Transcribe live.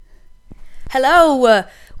Hello,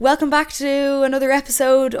 welcome back to another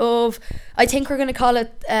episode of, I think we're going to call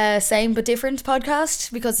it Same But Different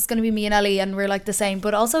podcast, because it's going to be me and Ellie and we're like the same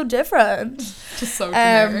but also different. Just so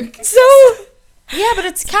generic. Yeah, but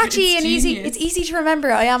it's catchy and easy. genius. It's easy to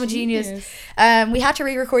remember. I am a genius. We had to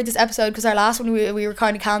re-record this episode because our last one we were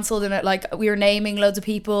kind of cancelled, and it like we were naming loads of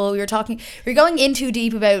people. We were going in too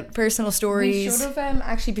deep about personal We stories. should have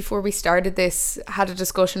actually, before we started this, had a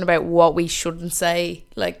discussion about what we shouldn't say.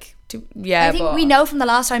 I think we know from the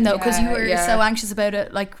last time though, because you were Yeah. so anxious about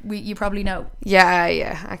it. Like you probably know.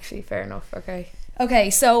 Yeah. Actually, fair enough. Okay.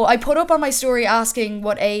 Okay, so I put up on my story asking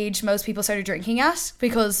what age most people started drinking at,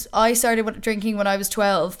 because I started drinking when I was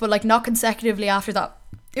 12, but like not consecutively after that.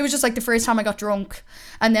 It was just like the first time I got drunk,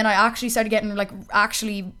 and then I actually started getting like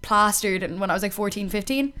actually plastered when I was like 14,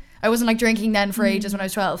 15. I wasn't like drinking then for ages when I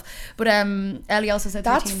was 12. But Ellie also said 13.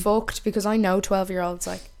 That's fucked, because I know 12-year-olds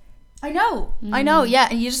like. I know, yeah,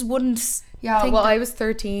 and you just wouldn't. Yeah, think well, that- I was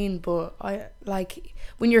 13, but I like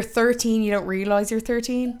when you're 13, you don't realize you're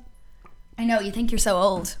 13. I know, you think you're so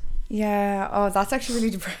old. Yeah. Oh, that's actually really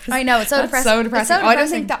depressing. I know, it's so That's depressing. so depressing. It's so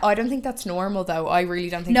depressing. I don't think that's normal though. I really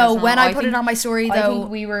don't think. No, that's when normal. I put it on my story I though, think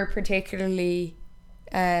we were particularly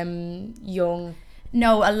young.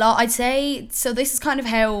 no, a lot. I'd say so. This is kind of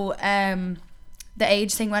how the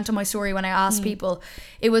age thing went on my story when I asked people.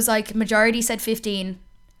 It was like majority said 15,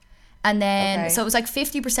 and then Okay. so it was like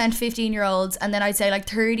 50% 15-year-olds, and then I'd say like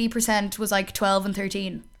 30% was like 12 and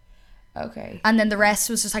 13, Okay. and then the rest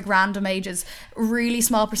was just like random ages. Really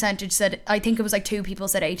small percentage said. I think it was like 2 people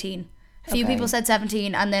said 18. A few Okay. people said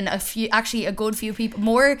 17, and then a good few people,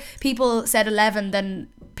 more people said 11 than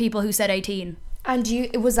people who said 18. And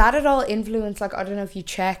was that at all influenced? Like, I don't know if you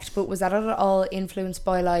checked, but was that at all influenced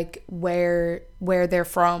by like where they're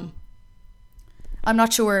from? I'm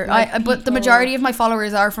not sure. Like But the people- majority of my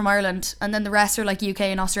followers are from Ireland, and then the rest are like UK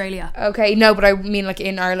and Australia. Okay, no, but I mean like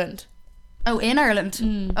in Ireland. Oh, in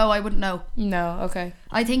Ireland? Oh, I wouldn't know. No. Okay.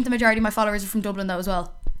 I think the majority of my followers are from Dublin though as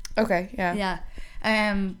well. Okay. Yeah. Yeah.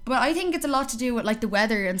 But I think it's a lot to do with like the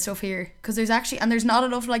weather and stuff here, because there's not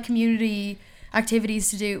enough like community activities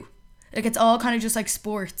to do. Like it's all kind of just like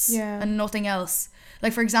sports and nothing else.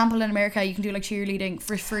 Like for example, in America, you can do like cheerleading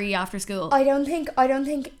for free after school. I don't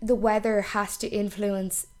think the weather has to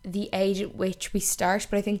influence the age at which we start,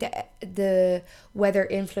 but I think that the weather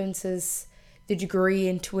influences the degree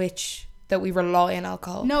into which that we rely on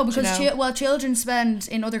alcohol. No, because you know? children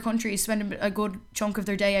in other countries spend a good chunk of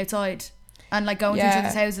their day outside and like going to each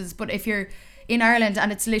other's houses. But if you're in Ireland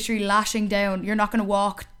and it's literally lashing down, you're not going to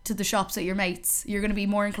walk to the shops at your mates. You're going to be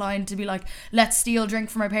more inclined to be like, let's steal drink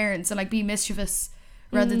from our parents and like be mischievous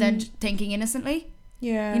rather than thinking innocently.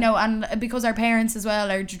 Yeah. You know, and because our parents as well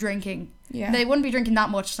are drinking. Yeah. They wouldn't be drinking that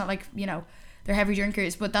much. It's not like, you know, they're heavy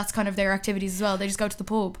drinkers, but that's kind of their activities as well. They just go to the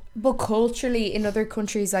pub. But culturally, in other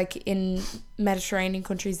countries, like in Mediterranean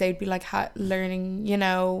countries, they'd be like learning, you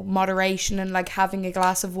know, moderation and like having a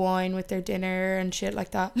glass of wine with their dinner and shit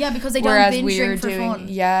like that. Yeah, because they don't Whereas binge we're drink for doing, fun.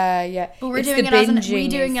 yeah. But we're It's doing the it as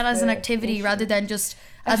binging is an the activity issue. rather than just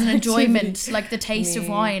as an Activity. enjoyment, like the taste of Me.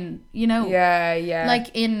 wine, you know? Yeah.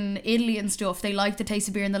 Like in Italy and stuff, they like the taste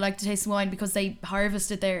of beer and they like the taste of wine because they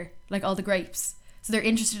harvest it there, like all the grapes. So they're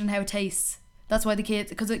interested in how it tastes. That's why the kids,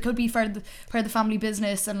 because it could be part of the family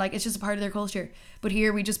business and like it's just a part of their culture. But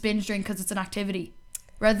here we just binge drink because it's an activity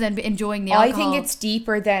rather than enjoying the alcohol. I think it's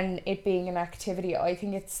deeper than it being an activity. I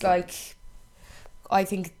think it's like, I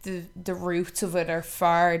think the roots of it are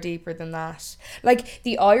far deeper than that. Like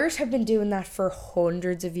the Irish have been doing that for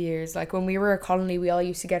hundreds of years. Like when we were a colony, we all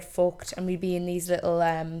used to get fucked and we'd be in these little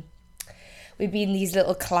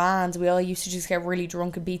clans. We all used to just get really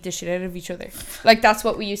drunk and beat the shit out of each other. Like that's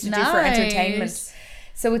what we used to do for entertainment.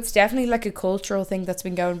 So it's definitely like a cultural thing that's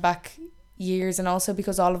been going back years, and also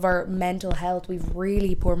because all of our mental health, we've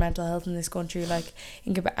really poor mental health in this country, like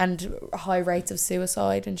and high rates of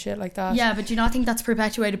suicide and shit like that. Yeah, but do you not think that's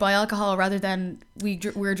perpetuated by alcohol rather than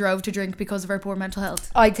we're drove to drink because of our poor mental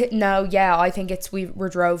health? I think it's we're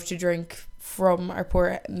drove to drink from our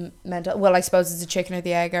poor mental. Well, I suppose it's a chicken or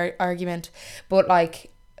the egg argument, but like,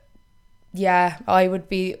 yeah, I would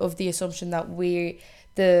be of the assumption that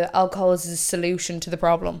the alcohol is a solution to the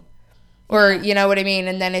problem, or you know what I mean,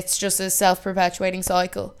 and then it's just a self-perpetuating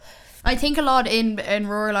cycle. I think a lot in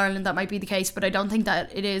rural Ireland that might be the case, but I don't think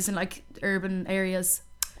that it is in like urban areas.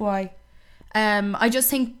 Why? I just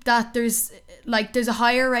think that there's a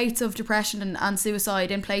higher rates of depression and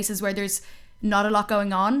suicide in places where there's not a lot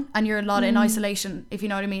going on and you're a lot in isolation, if you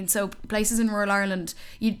know what I mean. So places in rural Ireland,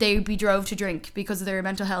 they would be drove to drink because of their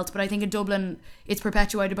mental health, but I think in Dublin it's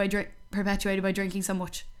perpetuated by drinking so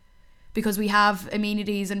much because we have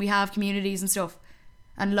amenities and we have communities and stuff.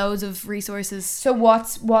 and loads of resources. So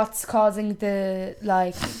what's causing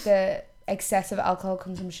the excessive alcohol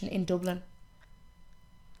consumption in Dublin?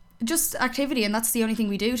 Just activity, and that's the only thing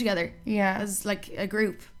we do together. Yeah. As like a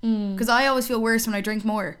group. Because I always feel worse when I drink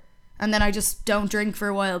more, and then I just don't drink for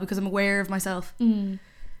a while because I'm aware of myself. You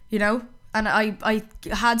know? And I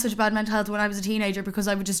had such bad mental health when I was a teenager because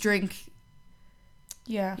I would just drink.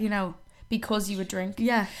 Yeah. You know. Because you would drink.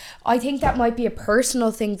 Yeah. I think that might be a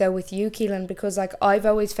personal thing though with you, Keelan, because like I've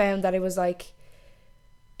always found that it was like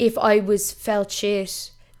if I felt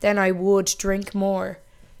shit, then I would drink more.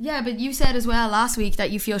 Yeah, but you said as well last week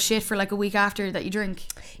that you feel shit for like a week after that you drink.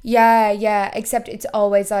 Yeah, except it's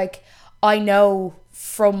always like I know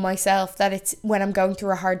from myself that it's when I'm going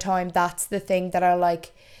through a hard time, that's the thing that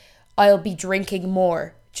I'll be drinking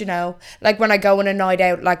more, do you know? Like when I go on a night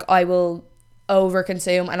out, like I will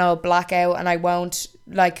overconsume and I'll black out and I won't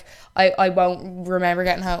I won't remember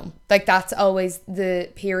getting home. Like that's always the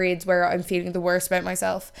periods where I'm feeling the worst about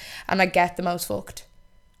myself and I get the most fucked.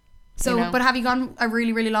 So, you know? But have you gone a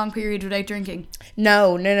really, really long period without drinking?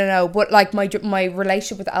 No. But like my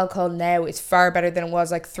relationship with alcohol now is far better than it was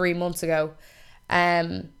like 3 months ago.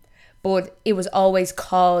 But it was always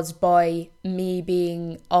caused by me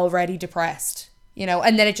being already depressed. You know,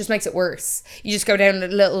 and then it just makes it worse. You just go down a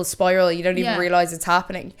little spiral. You don't even realise it's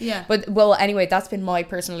happening. Yeah. But, well, anyway, that's been my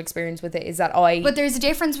personal experience with it, is that But there's a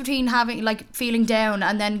difference between having, like, feeling down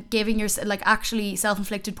and then giving your, like, actually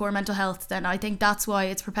self-inflicted poor mental health. Then I think that's why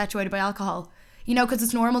it's perpetuated by alcohol. You know, because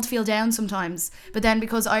it's normal to feel down sometimes. But then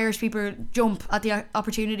because Irish people jump at the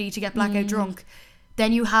opportunity to get blackout drunk,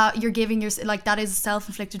 then you're giving your, like, that is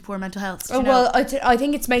self-inflicted poor mental health. Oh, well, I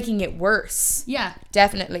think it's making it worse. Yeah.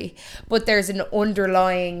 Definitely. But there's an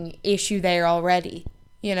underlying issue there already,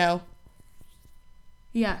 you know?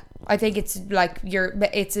 Yeah. I think it's like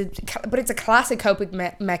it's a classic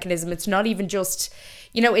coping mechanism. It's not even just,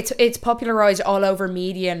 you know, it's popularized all over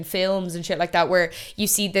media and films and shit like that, where you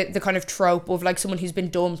see the kind of trope of like someone who's been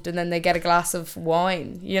dumped and then they get a glass of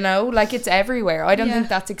wine, you know, like it's everywhere. I don't think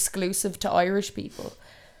that's exclusive to Irish people.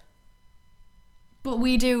 But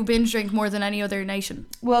we do binge drink more than any other nation.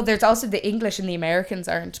 Well, there's also the English and the Americans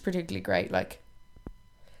aren't particularly great, like.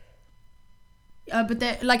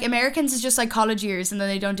 But like Americans is just like college years and then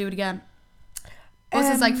they don't do it again.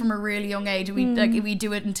 Us is like from a really young age. We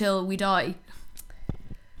do it until we die.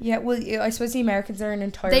 Yeah, well, I suppose the Americans are an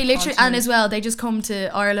entire They literally, continent. and as well, they just come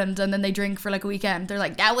to Ireland and then they drink for like a weekend. They're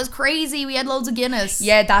like, that was crazy. We had loads of Guinness.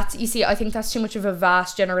 Yeah, you see, I think that's too much of a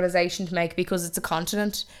vast generalization to make because it's a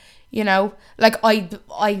continent, you know? Like,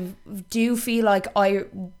 I do feel like I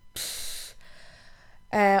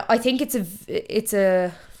think it's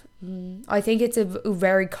a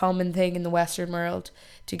very common thing in the Western world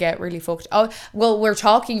to get really fucked. Oh, well, we're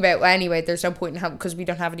talking about anyway. There's no point in having, because we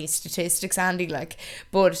don't have any statistics, Andy. Like,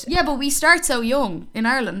 but yeah, but we start so young in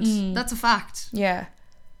Ireland. That's a fact. Yeah.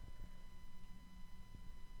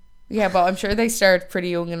 Yeah, but I'm sure they start pretty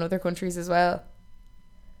young in other countries as well.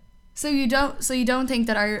 So you don't think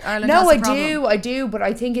that Ireland? No, has a problem? I do, but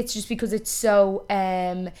I think it's just because it's so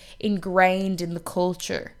ingrained in the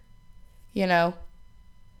culture, you know.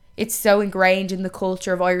 It's so ingrained in the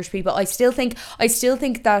culture of Irish people. I still think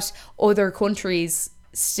that other countries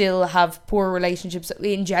still have poor relationships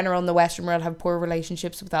in general in the Western world, have poor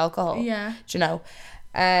relationships with alcohol. Yeah. Do you know?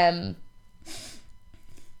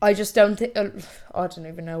 I just don't think. I don't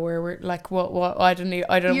even know where we're like. What? I don't know.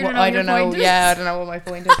 Yeah, I don't know what my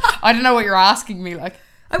point is. I don't know what you're asking me. Like,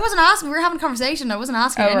 I wasn't asking. We were having a conversation. I wasn't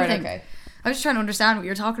asking anything. Right, okay. I was just trying to understand what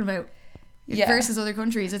you're talking about. Yeah. Versus other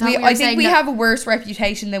countries. I think we have a worse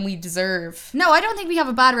reputation than we deserve. No, I don't think we have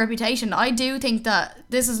a bad reputation. I do think that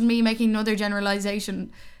this is me making another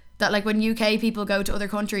generalization that like when UK people go to other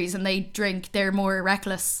countries and they drink, they're more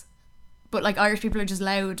reckless. But like Irish people are just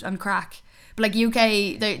loud and crack. But like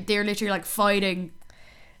UK, they're literally like fighting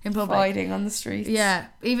in public. Fighting on the streets. Yeah.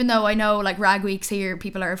 Even though I know like rag weeks here,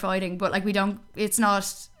 people are fighting, but like that's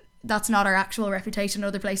not our actual reputation. In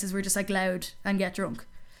other places we're just like loud and get drunk.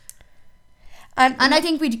 And I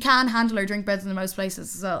think we can handle our drink better than most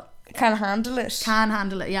places as well. Can handle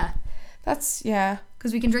it, yeah. That's, yeah.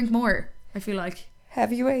 Because we can drink more, I feel like.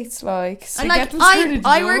 Heavyweights, like. So and like,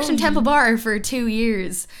 I worked in Temple Bar for 2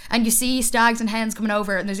 years, and you see stags and hens coming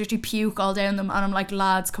over, and there's literally puke all down them, and I'm like,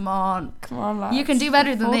 lads, come on, lads. You can do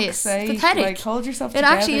better than this. Sake. Pathetic. Like, hold yourself together, it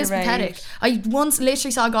actually is pathetic. Mate. I once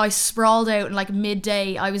literally saw a guy sprawled out in like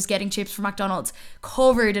midday. I was getting chips from McDonald's,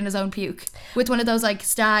 covered in his own puke, with one of those like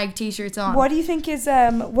stag t-shirts on. What do you think is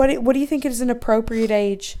what do you think is an appropriate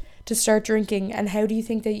age to start drinking, and how do you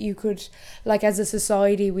think that you could, like, as a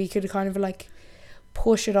society, we could kind of like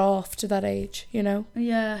push it off to that age, you know?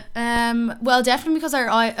 Yeah. Well, definitely because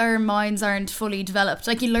our minds aren't fully developed.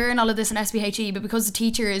 Like, you learn all of this in SPHE, but because the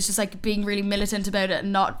teacher is just like being really militant about it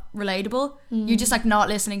and not relatable, you're just like not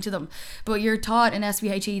listening to them. But you're taught in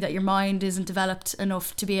SPHE that your mind isn't developed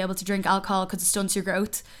enough to be able to drink alcohol because it stunts your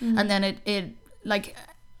growth, and then it like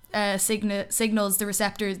signals the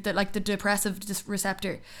receptor, that like the depressive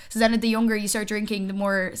receptor. So then the younger you start drinking, the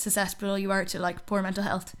more susceptible you are to like poor mental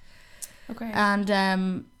health. Okay.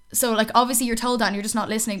 And so like obviously you're told that and you're just not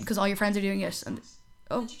listening because all your friends are doing it. And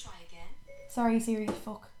sorry Siri,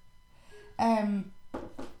 fuck.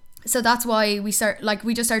 So that's why we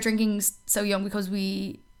just start drinking so young, because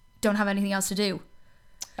we don't have anything else to do.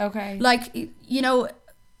 Okay. Like, you know,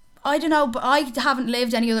 I don't know, but I haven't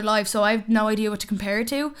lived any other life, so I have no idea what to compare it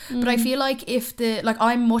to. But I feel like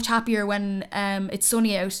I'm much happier when it's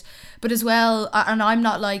sunny out, but as well, and I'm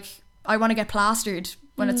not like, I want to get plastered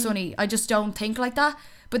when it's sunny. I just don't think like that.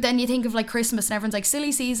 But then you think of like Christmas and everyone's like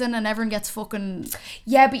silly season and everyone gets fucking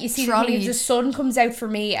yeah. But you see, the thing trolleyed. is, the sun comes out for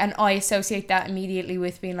me, and I associate that immediately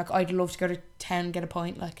with being like, I'd love to go to town and get a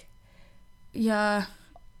pint, like. Yeah.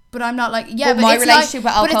 But I'm not like, yeah, but my relationship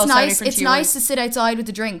with alcohol is so different. It's nice to sit outside with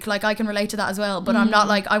a drink. Like, I can relate to that as well. But I'm not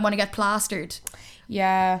like, I want to get plastered.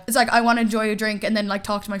 Yeah. It's like, I want to enjoy a drink and then like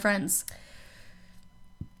talk to my friends.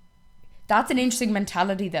 That's an interesting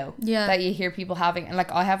mentality though. Yeah. That you hear people having. And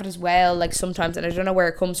like, I have it as well, like sometimes, and I don't know where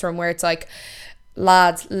it comes from, where it's like,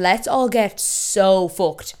 lads, let's all get so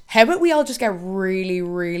fucked. How about we all just get really,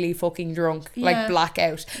 really fucking drunk? Like,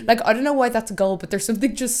 blackout. Like, I don't know why that's a goal, but there's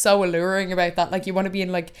something just so alluring about that. Like, you want to be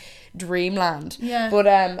in like dreamland. Yeah. But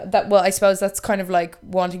I suppose that's kind of like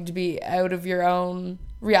wanting to be out of your own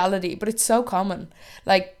reality, but it's so common.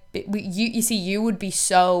 Like, you see, you would be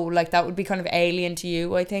so like, that would be kind of alien to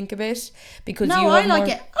you, I think, a bit, because no, you I like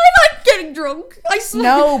it. I like getting drunk. I swear.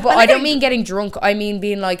 No, but I don't mean getting drunk. I mean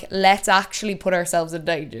being like, let's actually put ourselves in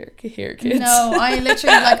danger here, kids. No, I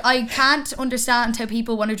literally like, I can't understand how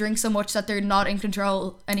people want to drink so much that they're not in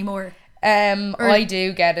control anymore. I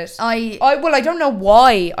do get it. I don't know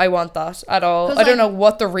why I want that at all. I don't know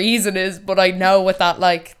what the reason is, but I know what that,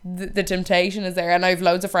 like, the temptation is there, and I have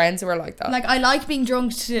loads of friends who are like that. Like, I like being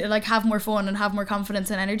drunk to like have more fun and have more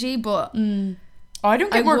confidence and energy, but I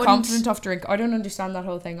don't get more confident off drink. I don't understand that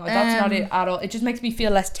whole thing. That's not it at all. It just makes me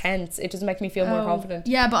feel less tense. It doesn't make me feel more confident.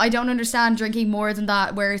 Yeah, but I don't understand drinking more than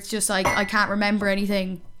that, where it's just like, I can't remember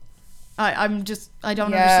anything. I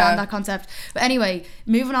don't understand that concept. But anyway,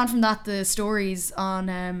 moving on from that, the stories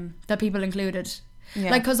on that people included.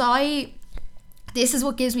 Yeah. Like, because this is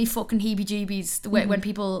what gives me fucking heebie-jeebies, when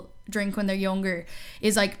people drink when they're younger,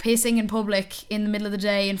 is like pissing in public in the middle of the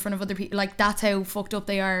day in front of other people. Like, that's how fucked up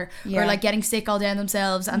they are. Or like getting sick all down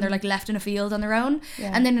themselves and they're like left in a field on their own.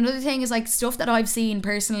 And then another thing is like stuff that I've seen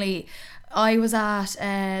personally. I was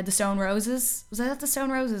at the Stone Roses. Was I at the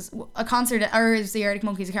Stone Roses? A concert, or it was the Arctic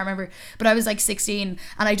Monkeys, I can't remember. But I was like 16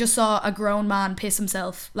 and I just saw a grown man piss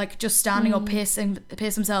himself. Like, just standing up, piss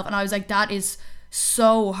himself. And I was like, that is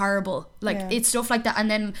so horrible. Like, it's stuff like that. And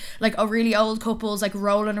then like a really old couple's like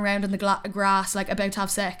rolling around in the grass, like about to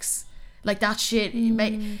have sex. Like, that shit,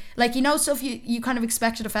 like, you know, stuff you kind of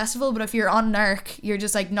expect at a festival, but if you're on narc, you're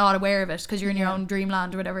just like not aware of it because you're in your own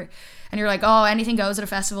dreamland or whatever, and you're like, oh, anything goes at a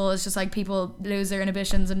festival. It's just like people lose their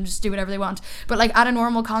inhibitions and just do whatever they want. But like at a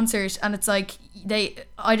normal concert, and it's like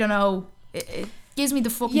I don't know, it gives me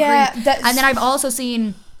the fucking creep. And then I've also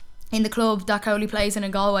seen in the club that Coley plays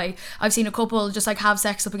in Galway, I've seen a couple just like have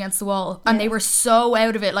sex up against the wall, and they were so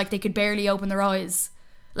out of it, like they could barely open their eyes.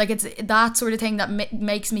 Like, it's that sort of thing that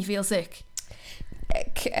makes me feel sick.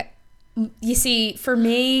 You see, for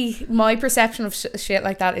me, my perception of shit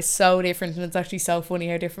like that is so different, and it's actually so funny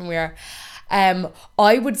how different we are.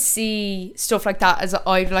 I would see stuff like that as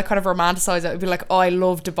I'd like kind of romanticize it. I'd be like, oh, I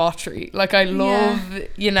love debauchery. Like, I love,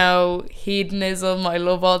 you know, hedonism. I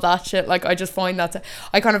love all that shit. Like, I just find that,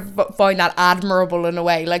 I kind of find that admirable in a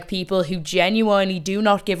way. Like, people who genuinely do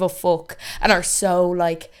not give a fuck and are so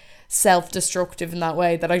like self-destructive in that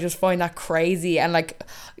way, that I just find that crazy. And like,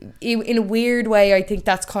 in a weird way, I think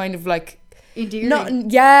that's kind of like endearing.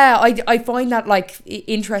 I find that like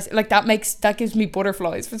interesting. Like, that gives me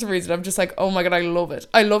butterflies for some reason. I'm just like, oh my god, I love it.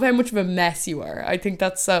 I love how much of a mess you are. I think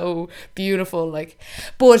that's so beautiful. Like,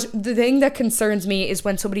 but the thing that concerns me is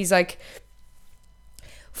when somebody's like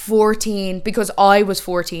 14, because I was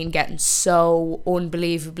 14 getting so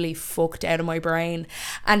unbelievably fucked out of my brain.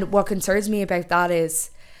 And what concerns me about that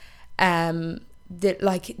is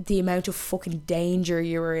the amount of fucking danger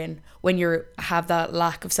you're in when you have that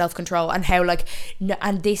lack of self-control, and how like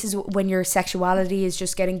and this is when your sexuality is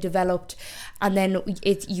just getting developed, and then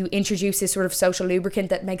you introduce this sort of social lubricant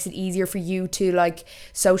that makes it easier for you to like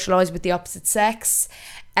socialize with the opposite sex.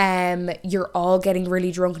 You're all getting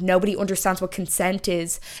really drunk. Nobody understands what consent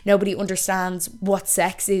is. Nobody understands what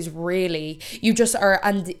sex is really. You just are,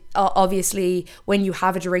 and obviously when you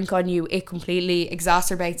have a drink on you, it completely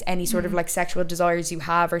exacerbates any sort of like sexual desires you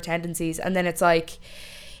have or tendencies. And then it's like,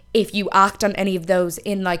 if you act on any of those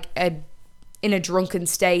in like in a drunken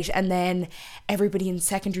state, and then everybody in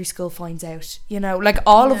secondary school finds out, you know, like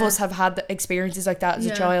all of us have had the experiences like that as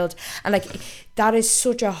a child, and like that is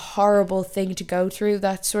such a horrible thing to go through,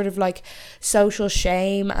 that sort of like social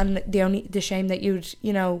shame, and the shame that you'd,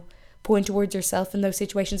 you know, point towards yourself in those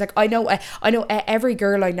situations. Like I know every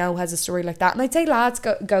girl I know has a story like that, and I'd say lads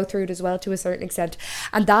go through it as well to a certain extent,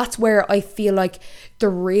 and that's where I feel like the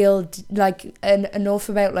real like enough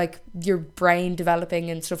about like your brain developing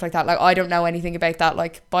and stuff like that. Like I don't know anything about that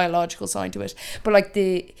like biological side to it, but like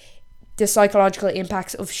the psychological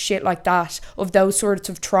impacts of shit like that, of those sorts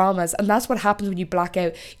of traumas, and that's what happens when you black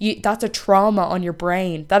out. That's a trauma on your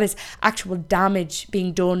brain. That is actual damage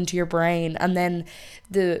being done to your brain. And then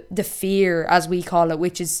the fear, as we call it,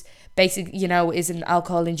 which is basically, you know, is an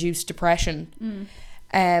alcohol induced depression,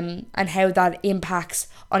 and how that impacts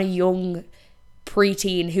on a young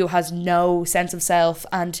preteen who has no sense of self,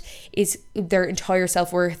 and is their entire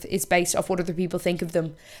self-worth is based off what other people think of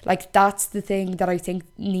them. Like that's the thing that I think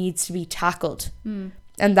needs to be tackled, and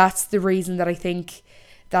that's the reason that I think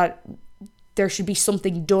that there should be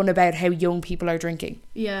something done about how young people are drinking.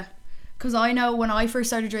 Yeah, because I know when I first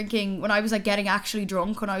started drinking, when I was like getting actually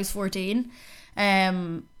drunk when I was 14,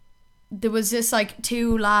 there was this like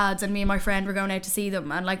two lads, and me and my friend were going out to see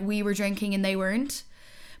them, and like we were drinking and they weren't.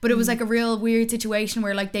 But it was like a real weird situation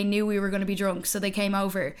where like they knew we were going to be drunk, so they came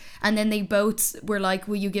over, and then they both were like,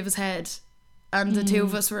 will you give us head? And the two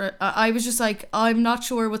of us were, I was just like, I'm not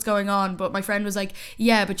sure what's going on, but my friend was like,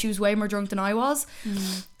 yeah, but she was way more drunk than I was.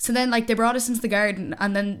 So then like they brought us into the garden,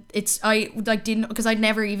 and then I like didn't, because I'd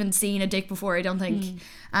never even seen a dick before, I don't think.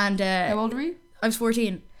 And how old were you? I was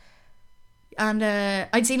 14, and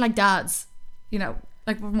I'd seen like dads, you know,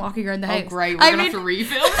 like walking around the house. Oh great, we're gonna have to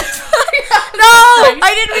refill it. No,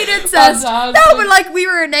 I didn't mean incest. No, but like we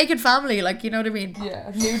were a naked family, like, you know what I mean?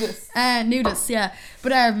 Yeah, nudists. Nudists, yeah.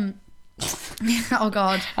 But oh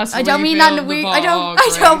god, I don't mean that in a weird. I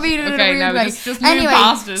don't mean it in a weird way. Just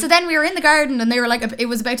anyway, so then we were in the garden, and they were like, it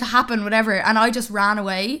was about to happen, whatever, and I just ran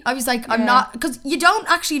away. I was like, I'm not, because you don't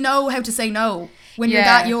actually know how to say no when you're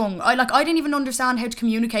that young. I didn't even understand how to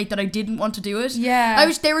communicate that I didn't want to do it.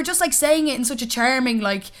 Yeah, they were just like saying it in such a charming,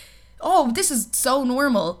 like, oh, this is so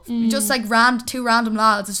normal. Just like two random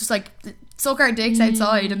lads. It's just like suck our dicks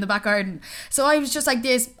outside in the back garden. So I was just like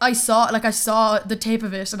this. I saw the tip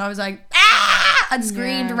of it, and I was like, ah, and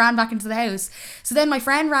screamed and ran back into the house. So then my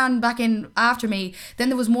friend ran back in after me. Then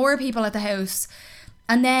there was more people at the house.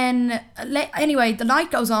 And then anyway, the night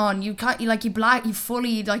goes on. You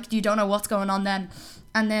fully, like, you don't know what's going on then.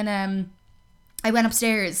 And then I went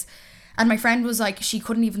upstairs, and my friend was like, she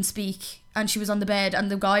couldn't even speak, and she was on the bed, and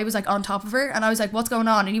the guy was like on top of her, and I was like, what's going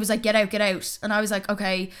on? And he was like, get out. And I was like,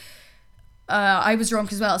 okay. I was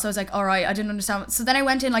drunk as well, so I was like, all right, I didn't understand. So then I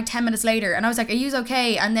went in like 10 minutes later, and I was like, are you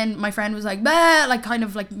okay? And then my friend was like, bah, like kind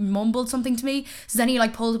of like mumbled something to me. So then he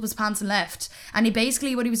like pulled up his pants and left, and he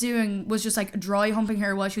basically, what he was doing was just like dry humping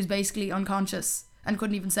her while she was basically unconscious and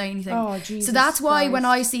couldn't even say anything. Oh, Jesus. So that's why Christ. when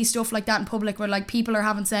I see stuff like that in public, where like people are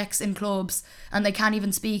having sex in clubs and they can't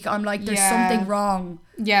even speak, I'm like, there's something wrong.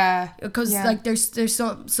 Yeah. Because like there's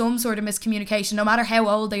some sort of miscommunication, no matter how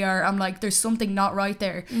old they are. I'm like, there's something not right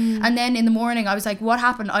there. And then in the morning I was like, what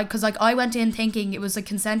happened? Because I went in thinking it was like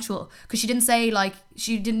consensual, because she didn't say, like,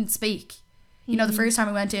 she didn't speak, you know, the first time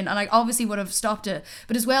I went in, and I obviously would have stopped it,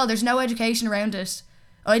 but as well, there's no education around it.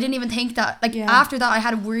 I didn't even think that, like, after that I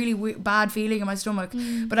had a really bad feeling in my stomach,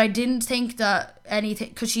 but I didn't think that anything,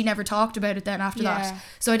 because she never talked about it then after that,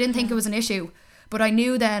 so I didn't think it was an issue. But I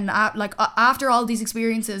knew then, after all these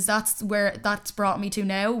experiences, that's where that's brought me to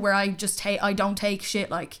now, where I just I don't take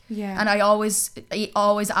shit, like, and I always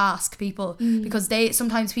ask people, because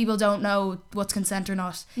sometimes people don't know what's consent or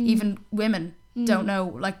not. Even women don't know,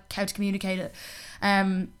 like, how to communicate it.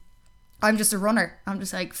 I'm just a runner. I'm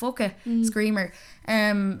just like, fuck it, screamer.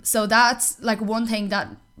 So that's like one thing that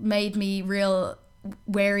made me real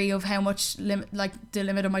wary of how much the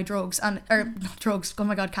limit of my drugs, and not drugs, oh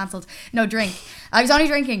my god, cancelled, no, drink. I was only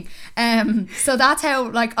drinking. So that's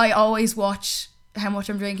how, like, I always watch how much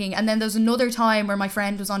I'm drinking. And then there's another time where my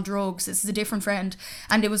friend was on drugs. This is a different friend,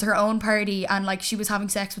 and it was her own party, and like she was having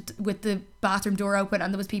sex with the bathroom door open,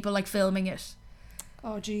 and there was people like filming it.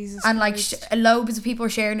 Oh Jesus! And like loads of people were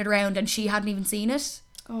sharing it around, and she hadn't even seen it.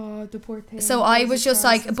 Oh, the poor thing. So I was just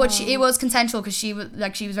like, but it was consensual because she was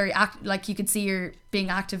very like you could see her being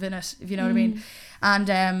active in it, if you know what I mean.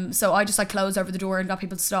 And so I just like closed over the door and got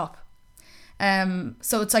people to stop.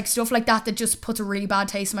 So it's like stuff like that just puts a really bad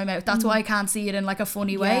taste in my mouth. That's why I can't see it in like a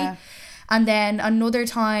funny way. And then another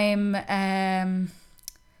time,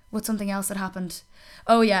 what's something else that happened?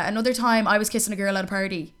 Oh yeah, another time I was kissing a girl at a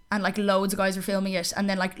party, and like loads of guys were filming it, and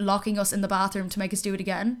then like locking us in the bathroom to make us do it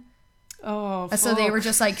again. Oh, fuck. So they were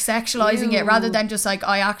just like sexualizing it rather than just like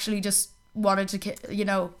I actually just wanted to, you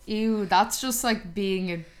know. Ew, that's just like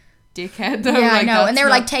being a dickhead though. Yeah, like, I know. And they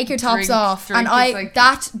were like, take your tops off. And I like,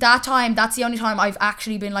 that time, that's the only time I've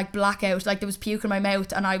actually been like blackout. Like there was puke in my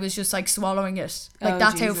mouth and I was just like swallowing it. Like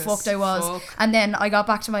that's Jesus, how fucked I was. Fuck. And then I got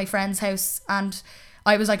back to my friend's house and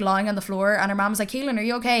I was like lying on the floor and her mom was like, Keelan, are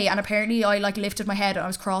you okay? And apparently I like lifted my head and I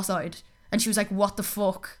was cross-eyed. And she was like, what the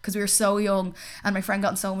fuck? Because we were so young and my friend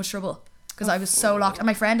got in so much trouble. Because I was so locked. And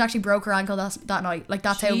my friend actually broke her ankle that night. Like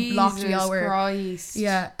that's Jesus how locked we all were. Christ.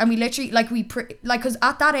 Yeah. And we literally like because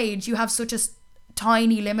at that age you have such a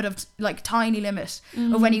tiny limit of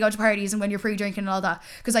when you go to parties and when you're pre-drinking and all that.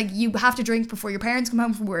 Because like you have to drink before your parents come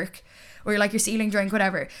home from work, or like your ceiling drink,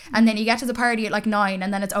 whatever. And then you get to the party at like 9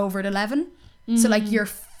 and then it's over at 11. So like you're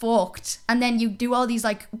fucked. And then you do all these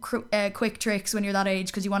like quick tricks when you're that age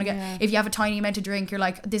because you want to get, if you have a tiny amount of drink, you're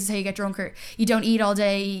like, this is how you get drunker. You don't eat all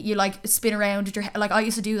day, you like spin around at your like I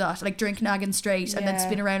used to do that, like drink nagging straight and then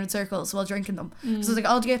spin around in circles while drinking them. So it's like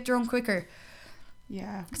I'll get drunk quicker.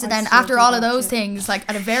 Yeah. So then after all of those things, like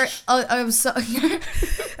at a very I was so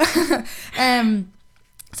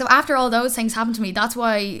so after all those things happened to me, that's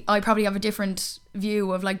why I probably have a different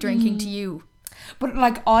view of like drinking to you. But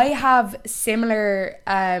like I have similar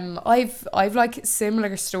I've like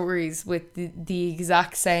similar stories with the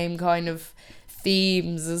exact same kind of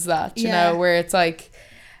themes as that, you know, where it's like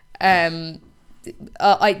the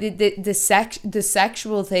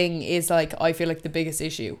sexual thing is like I feel like the biggest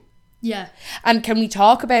issue. Yeah. And can we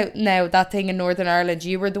talk about now that thing in Northern Ireland?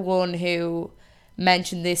 You were the one who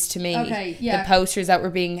mentioned this to me. Okay, yeah. The posters that were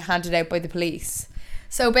being handed out by the police.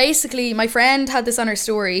 So basically my friend had this on her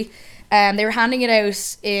story. They were handing it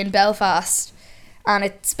out in Belfast, and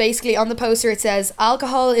it's basically on the poster it says,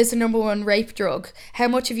 alcohol is the #1 rape drug. How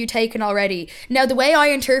much have you taken already? Now the way I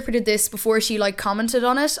interpreted this before she like commented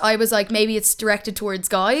on it, I was like, maybe it's directed towards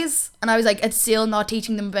guys, and I was like, it's still not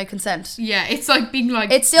teaching them about consent. Yeah, it's like being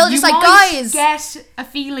like, it's still just like, guys, get a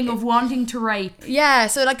feeling of wanting to rape. Yeah,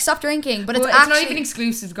 so like stop drinking, but it's actually, actually not even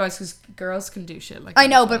exclusive to guys because girls can do shit like I that.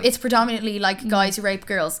 know, but it's predominantly like guys who rape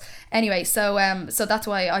girls. Anyway, so that's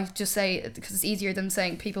why I just say, because it's easier than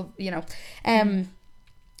saying people, you know.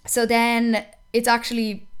 So then it's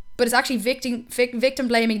actually victim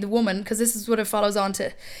blaming the woman, because this is what it follows on to.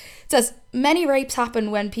 It says, many rapes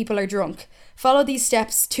happen when people are drunk. Follow these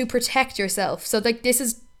steps to protect yourself. So like this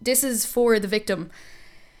is for the victim.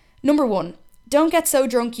 1, don't get so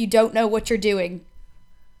drunk you don't know what you're doing.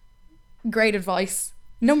 Great advice.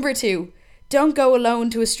 2, don't go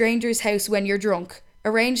alone to a stranger's house when you're drunk.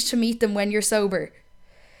 Arrange to meet them when you're sober.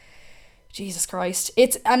 Jesus Christ.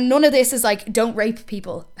 And none of this is like, don't rape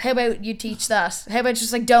people. How about you teach that? How about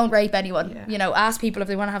just like, don't rape anyone? Yeah. You know, ask people if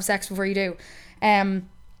they want to have sex before you do.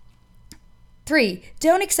 3,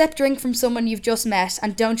 don't accept drink from someone you've just met,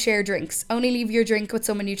 and don't share drinks. Only leave your drink with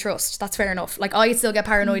someone you trust. That's fair enough. Like I still get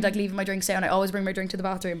paranoid like leaving my drinks down. I always bring my drink to the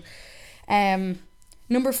bathroom.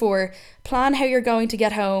 4, plan how you're going to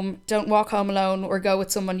get home. Don't walk home alone or go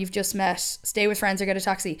with someone you've just met. Stay with friends or get a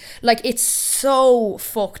taxi. Like it's so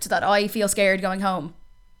fucked that I feel scared going home.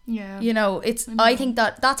 Yeah. You know, I think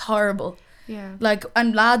that's horrible. Yeah. Like,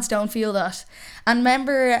 and lads don't feel that. And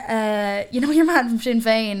remember, you know your man from Sinn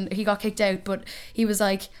Féin, he got kicked out, but he was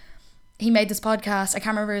like, he made this podcast, I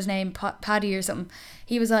can't remember his name, Paddy or something.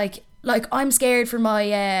 He was like I'm scared for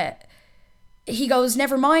my, he goes,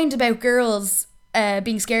 never mind about girls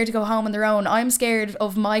being scared to go home on their own. I'm scared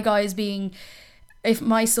of my guys being, if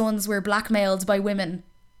my sons were blackmailed by women.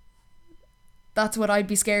 That's what I'd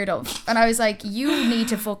be scared of. And I was like, you need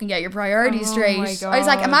to fucking get your priorities straight. My God. I was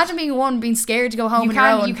like, imagine being scared to go home on your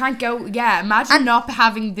own. You can't go, imagine not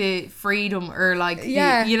having the freedom or like,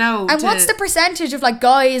 you know. And what's the percentage of like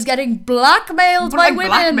guys getting blackmailed by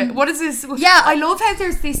women? What is this? Yeah. I love how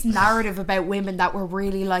there's this narrative about women that we're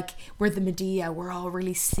really like, we're the Medea, we're all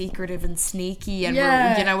really secretive and sneaky and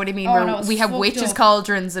we're, you know what I mean? We have witches'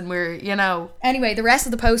 cauldrons and we're, you know. Anyway, the rest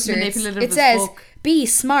of the poster, it says, be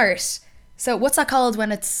smart. So what's that called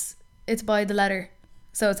when it's by the letter?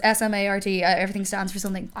 So it's SMART. Everything stands for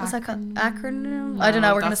something. What's that called? Acronym? I don't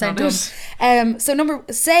know. We're gonna say dumb. So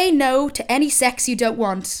say no to any sex you don't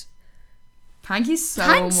want. Thank you so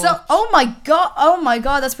much. Oh my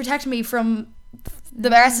god, that's protecting me from the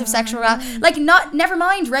rest of sexual like never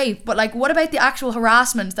mind rape, but like what about the actual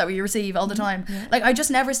harassment that we receive all the time? Like I just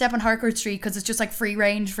never step on Harcourt Street because it's just like free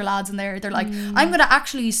range for lads in there. They're like, I'm gonna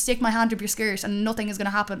actually stick my hand up your skirt and nothing is gonna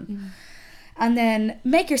happen. And then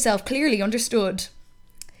make yourself clearly understood.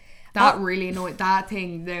 That really annoyed, that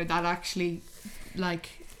thing there, that actually like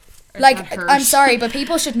I'm sorry, but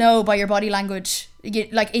people should know by your body language.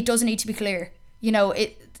 Like it doesn't need to be clear, you know.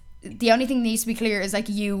 The only thing that needs to be clear is like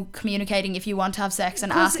you communicating if you want to have sex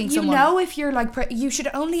and asking someone. You know, if you're like you should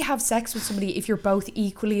only have sex with somebody if you're both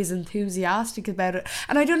equally as enthusiastic about it.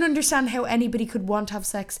 And I don't understand how anybody could want to have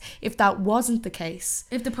sex if that wasn't the case.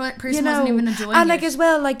 If the person wasn't even enjoying it. And like as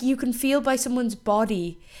well, like you can feel by someone's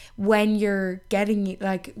body when you're getting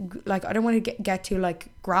like I don't want to get too like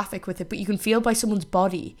graphic with it, but you can feel by someone's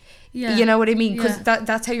body. Yeah. You know what I mean? Because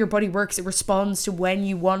that's how your body works. It responds to when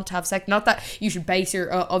you want to have sex. Not that you should base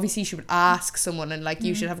your obviously you should ask someone and like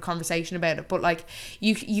you should have a conversation about it, but like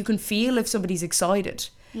you can feel if somebody's excited.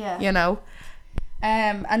 Yeah. You know?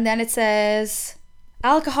 And then it says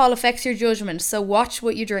alcohol affects your judgment, so watch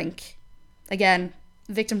what you drink. Again,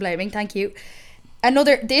 victim blaming, thank you.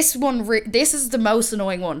 This is the most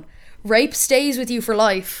annoying one. Rape stays with you for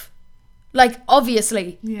life. Like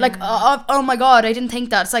obviously, like oh my god, I didn't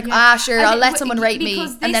think that. It's like sure, I'll let someone rape me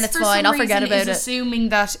and then it's fine. I'll forget about it. Assuming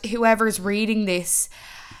that whoever's reading this,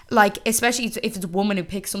 like especially if it's a woman who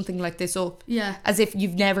picks something like this up, as if you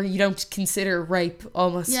don't consider rape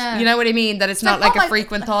almost. Yeah. You know what I mean? That it's not like a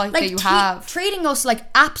frequent thought that you have. Treating us like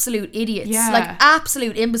absolute idiots, like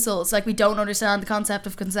absolute imbeciles, like we don't understand the concept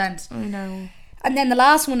of consent. I know. And then the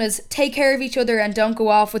last one is take care of each other and don't go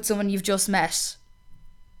off with someone you've just met.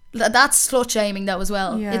 That's slut shaming though as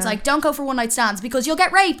well. It's like don't go for one night stands because you'll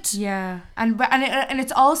get raped. And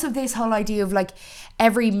it's also this whole idea of like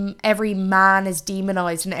every man is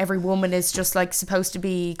demonized and every woman is just like supposed to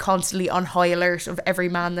be constantly on high alert of every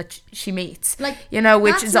man that she meets, like, you know,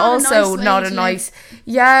 which is also not a nice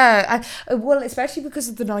well, especially because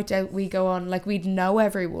of the night out we go on, like we'd know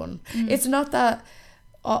everyone. It's not that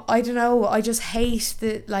I don't know, I just hate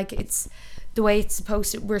that, like it's the way it's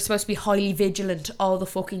we're supposed to be highly vigilant all the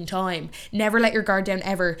fucking time. Never let your guard down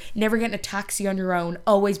ever. Never get in a taxi on your own.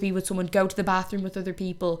 Always be with someone. Go to the bathroom with other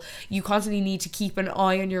people. You constantly need to keep an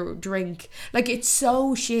eye on your drink. Like it's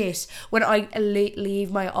so shit when I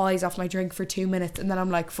leave my eyes off my drink for 2 minutes and then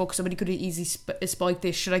I'm like, fuck, somebody could have easily spiked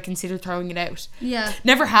this. Should I consider throwing it out? Yeah.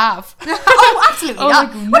 Never have. Oh, absolutely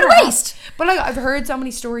not. Like, what a waste. But like I've heard so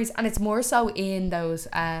many stories, and it's more so in those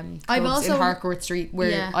clubs in Harcourt Street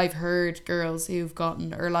where I've heard girls who've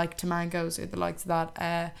gotten, or like Tamangos or the likes of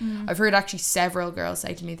that. I've heard actually several girls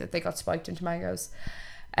say to me that they got spiked in Tamangos,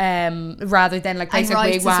 rather than like places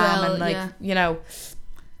like Wigwam and like you know.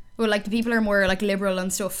 Well, like the people are more like liberal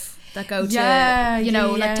and stuff that go to you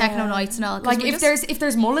know like techno nights and all. Like if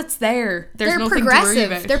there's mullets there, there's nothing progressive. To worry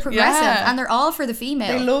about. They're progressive and they're all for the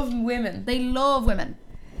female. They love women.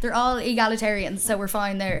 They're all egalitarians, so we're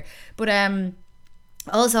fine there. But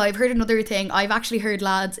also I've heard another thing. I've actually heard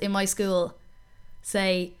lads in my school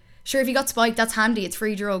say, sure, if you got spiked, that's handy, it's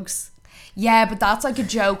free drugs. Yeah, but that's like a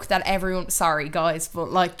joke that everyone, sorry guys,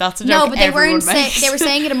 but like that's a joke. No, but they weren't saying, they were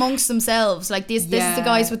saying it amongst themselves. Like this is the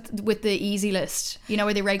guys with the easy list, you know,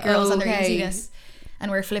 where they rate girls on their easy list and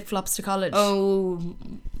wear flip-flops to college. Oh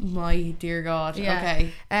my dear God.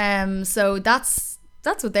 Okay. So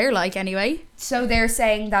that's what they're like anyway. So they're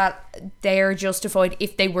saying that they're justified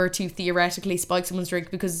if they were to theoretically spike someone's drink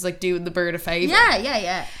because it's like doing the bird a favour.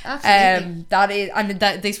 Yeah, absolutely. That is, and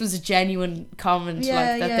that this was a genuine comment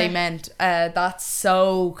they meant. That's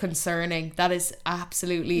so concerning. That is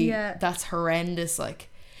absolutely that's horrendous. Like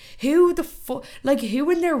who the fuck, like who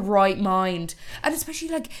in their right mind, and especially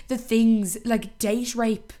like the things like date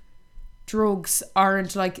rape drugs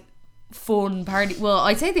aren't like fun party. Well,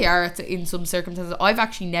 I'd say they are in some circumstances. I've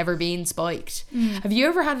actually never been spiked. Have you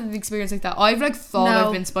ever had an experience like that? I've like thought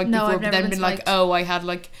I've been spiked before, but then been like, oh, I had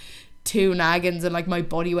like 2 naggins and like my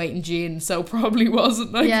body weight in gin, so probably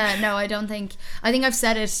wasn't like. Yeah, no, I think I've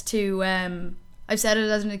said it to I've said it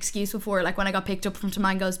as an excuse before, like when I got picked up from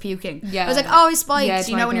Tamangos puking. I was like, oh, I spiked,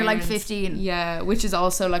 you know, when you're like 15. Yeah, which is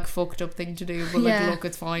also like fucked up thing to do, but like look,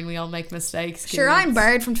 it's fine, we all make mistakes. Sure, I'm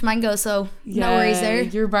barred from Tamangos, so no worries there.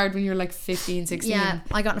 You're barred when you're like 15, 16. Yeah,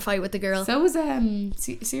 I got in a fight with the girl. So was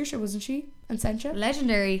Saoirse, wasn't she? And Sencha?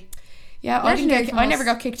 Legendary. Yeah, Legendary I never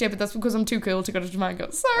Moss. got kicked out, but that's because I'm too cool to go to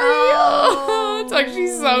Jemima. Sorry. Oh. It's actually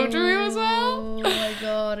so true as well. Oh my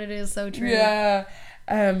god, it is so true. Yeah.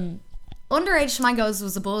 Underage Schmangos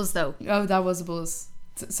was a buzz though. Oh, that was a buzz.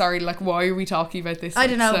 Sorry, like, why are we talking about this? I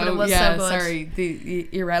don't know, but it was so good. Sorry,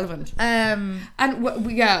 irrelevant. Um,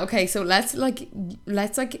 And yeah, okay. So let's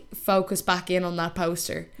focus back in on that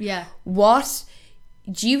poster. yeah. What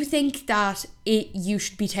do you think that you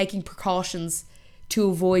should be taking precautions to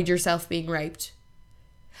avoid yourself being raped?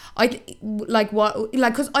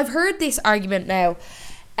 Because I've heard this argument now,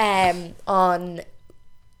 on.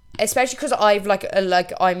 Especially because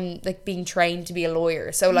I'm being trained to be a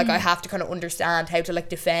lawyer, so I have to kind of understand how to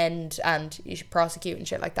defend and you should prosecute and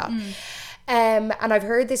shit like that. And I've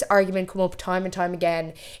heard this argument come up time and time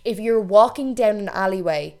again. If you're walking down an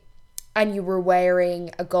alleyway and you were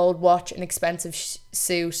wearing a gold watch, an expensive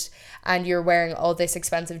suit, and you're wearing all this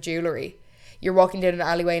expensive jewelry, you're walking down an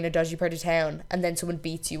alleyway in a dodgy part of town, and then someone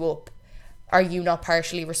beats you up, are you not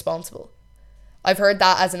partially responsible? I've heard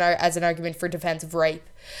that as an argument for defense of rape.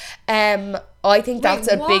 I think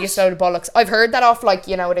that's a biggest load of bollocks. I've heard that off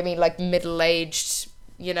you know what I mean, middle-aged,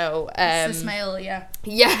 Cis male, yeah.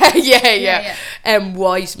 Yeah.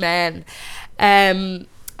 White men. So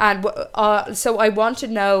I want to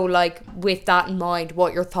know, with that in mind,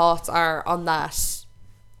 what your thoughts are on that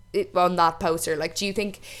poster. Do you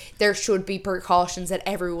think there should be precautions that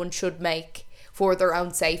everyone should make for their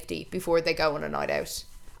own safety before they go on a night out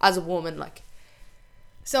as a woman,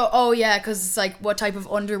 So, because it's what type of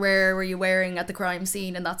underwear were you wearing at the crime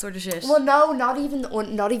scene and that sort of shit? Well, no, not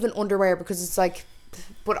even underwear, because it's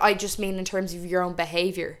but I just mean in terms of your own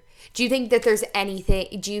behaviour. Do you think that there's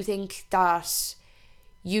anything, do you think that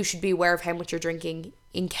you should be aware of how much you're drinking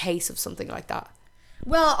in case of something like that?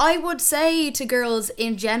 Well, I would say to girls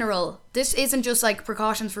in general, this isn't just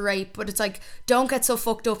precautions for rape, but it's don't get so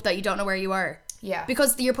fucked up that you don't know where you are. Yeah.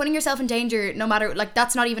 Because you're putting yourself in danger no matter,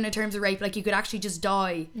 that's not even in terms of rape. You could actually just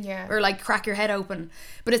die. Yeah. Or crack your head open.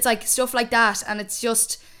 But it's stuff like that, and it's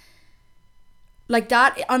just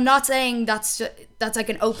that. I'm not saying that's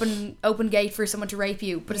an open gate for someone to rape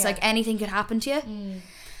you, but it's anything could happen to you.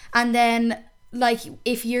 And then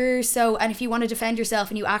if you want to defend yourself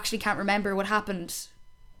and you actually can't remember what happened,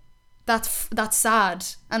 that's sad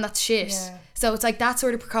and that's shit. Yeah. So it's that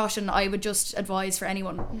sort of precaution I would just advise for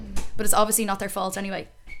anyone. But it's obviously not their fault anyway.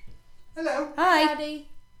 Hello. Hi. Daddy.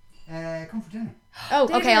 Come for dinner. Oh,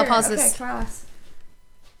 okay, I'll pause this. Class.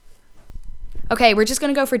 Okay, we're just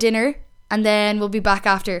going to go for dinner and then we'll be back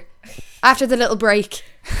after the little break.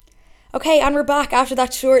 Okay, and we're back after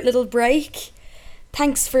that short little break.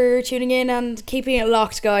 Thanks for tuning in and keeping it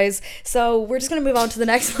locked, guys. So we're just going to move on to the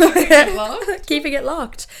next one. Keeping it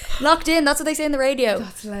locked. Locked in, that's what they say in the radio.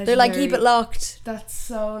 That's legendary. They're keep it locked. That's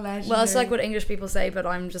so legendary. Well, it's what English people say, but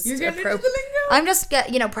I'm just You're getting into the lingo. I'm just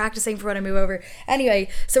practicing for when I move over. Anyway,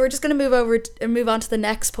 so we're just going to move on to the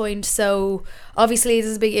next point. So obviously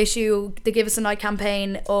this is a big issue, the Give Us a Night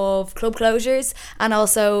campaign of club closures, and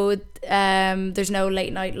also there's no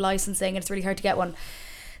late night licensing and it's really hard to get one.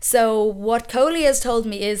 So what Coley has told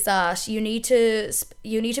me is that you need to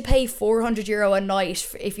pay €400 a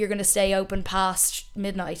night if you're going to stay open past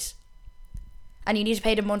midnight, and you need to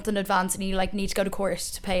pay it a month in advance, and you need to go to court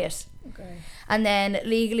to pay it. Okay. And then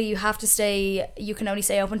legally you can only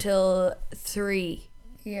stay open till 3.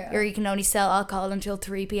 Yeah. Or you can only sell alcohol until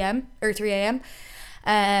 3 p.m. or 3 a.m. 3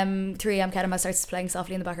 a.m. Kedema starts playing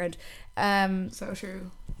softly in the background. So true.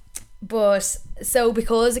 But so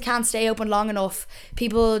because it can't stay open long enough,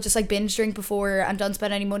 people just binge drink before and don't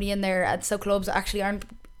spend any money in there, and so clubs actually aren't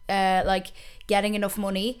getting enough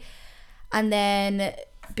money. And then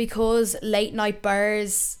because late night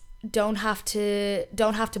bars don't have to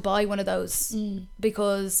buy one of those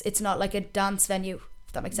because it's not like a dance venue,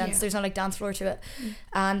 if that makes sense. Yeah. There's no dance floor to it.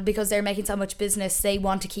 And because they're making so much business, they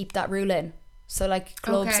want to keep that rule in. So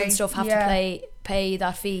clubs Okay, and stuff have to pay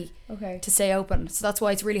that fee to stay open. So that's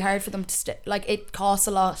why it's really hard for them to stay. It costs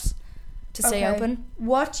a lot to stay open.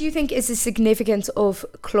 What do you think is the significance of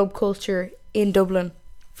club culture in Dublin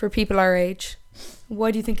for people our age?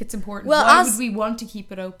 Why do you think it's important? Well, why would we want to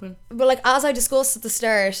keep it open? But as I discussed at the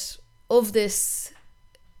start of this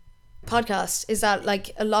podcast, is that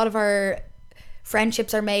a lot of our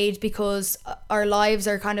friendships are made because our lives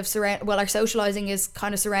are kind of our socializing is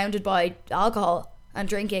kind of surrounded by alcohol and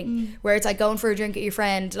drinking, where it's going for a drink at your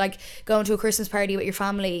friend, going to a Christmas party with your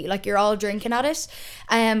family, you're all drinking at it.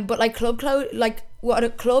 But what a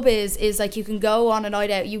club is you can go on a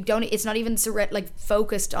night out, it's not even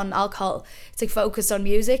focused on alcohol, it's focused on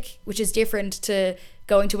music, which is different to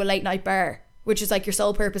going to a late night bar. which is like your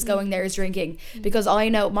sole purpose going there is drinking. Because I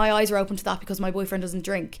know my eyes are open to that because my boyfriend doesn't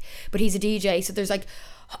drink, but he's a DJ. So there's like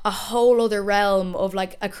a whole other realm of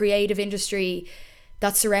like a creative industry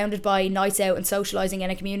that's surrounded by nights out and socializing in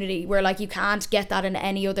a community where like you can't get that in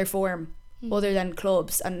any other form other than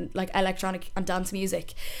clubs and like electronic and dance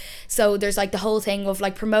music. So there's like the whole thing of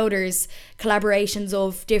like promoters, collaborations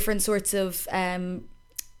of different sorts of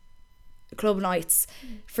club nights,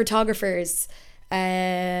 photographers,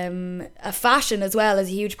 fashion as well is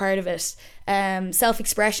a huge part of it,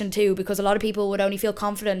 self-expression too, because a lot of people would only feel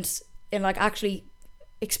confident in like actually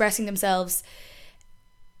expressing themselves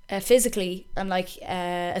physically and like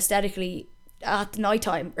aesthetically at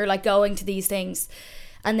nighttime or like going to these things.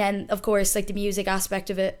 And then of course like the music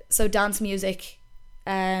aspect of it, so dance music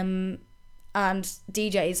and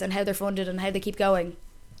DJs and how they're funded and how they keep going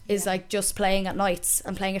is like just playing at nights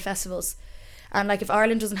and playing at festivals. And like if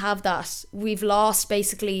Ireland doesn't have that, we've lost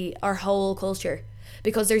basically our whole culture,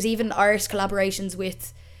 because there's even art collaborations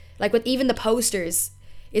with even the posters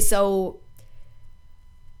is so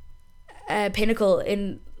pinnacle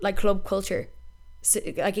in like club culture. So,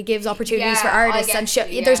 like it gives opportunities for artists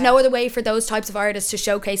there's no other way for those types of artists to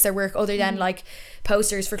showcase their work other than like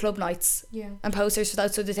posters for club nights and posters for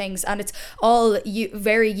those sort of things. And it's all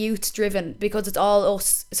very youth driven, because it's all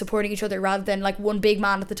us supporting each other rather than like one big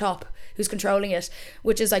man at the top who's controlling it,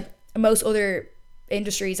 which is like most other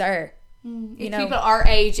industries are. You know, people our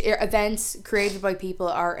age, events created by people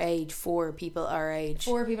our age for people our age,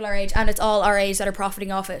 and it's all our age that are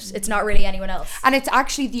profiting off it. It's not really anyone else, and it's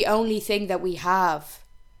actually the only thing that we have.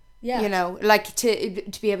 You know, like to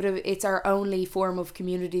be able to, it's our only form of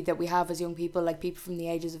community that we have as young people, like people from the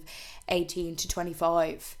ages of 18 to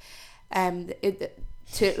 25,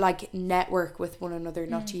 to like network with one another,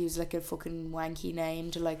 not to use like a fucking wanky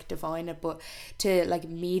name to like define it, but to like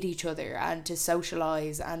meet each other and to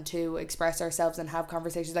socialize and to express ourselves and have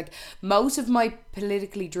conversations. Like most of my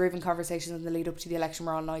politically driven conversations in the lead up to the election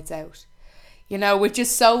were on nights out, you know, which is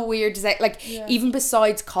so weird to say. Like even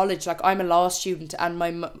besides college, like I'm a law student,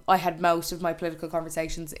 and I had most of my political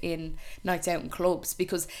conversations in nights out and clubs,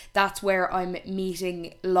 because that's where I'm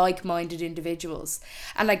meeting like-minded individuals.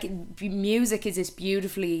 And like music is this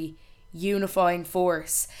beautifully unifying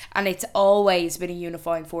force, and it's always been a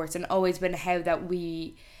unifying force, and always been how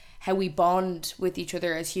we bond with each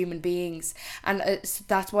other as human beings. And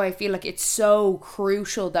that's why I feel like it's so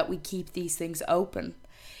crucial that we keep these things open,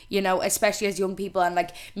 you know, especially as young people. And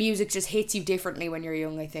like music just hits you differently when you're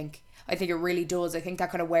young. I think it really does. I think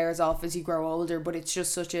that kind of wears off as you grow older, but it's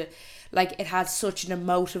just such a, like, it has such an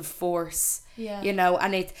emotive force, you know,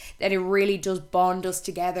 and it really does bond us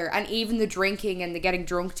together. And even the drinking and the getting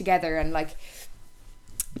drunk together and like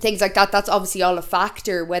things like that, that's obviously all a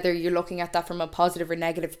factor, whether you're looking at that from a positive or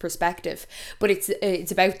negative perspective. But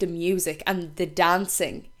it's about the music and the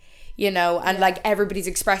dancing, you know, and like everybody's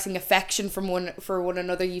expressing affection for one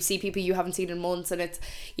another. You see people you haven't seen in months, and it's,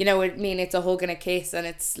 you know, it's a hug and a kiss, and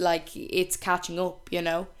it's like it's catching up, you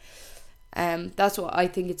know. That's what I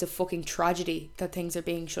think. It's a fucking tragedy that things are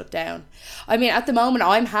being shut down. I mean, at the moment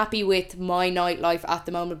I'm happy with my nightlife at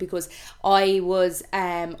the moment, because I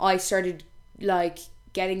started like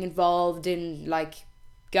getting involved in like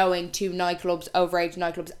going to nightclubs, overage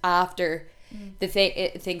nightclubs, after the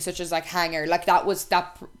things such as like Hanger. Like that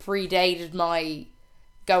predated my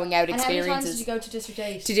going out experiences. And how many times did you go to District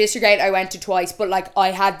 8? To District 8 I went to twice, but like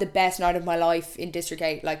I had the best night of my life in District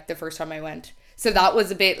 8 like the first time I went. So that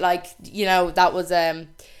was a bit like, you know, that was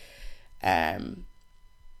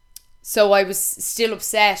so I was still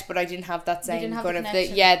upset, but I didn't have that same kind of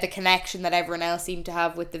the connection that everyone else seemed to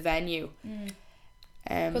have with the venue.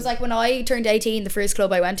 Because like when I turned 18, the first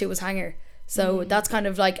club I went to was Hanger. So that's kind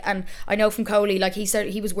of like, and I know from Coley, like he said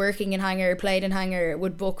he was working in Hanger, played in Hanger,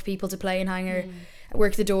 would book people to play in Hanger,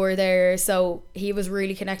 work the door there. So he was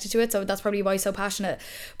really connected to it. So that's probably why he's so passionate.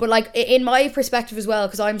 But like in my perspective as well,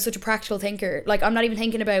 because I'm such a practical thinker, like I'm not even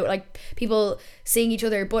thinking about like people seeing each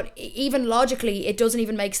other, but even logically it doesn't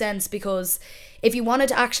even make sense, because if you wanted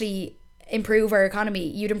to actually improve our economy,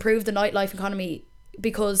 you'd improve the nightlife economy,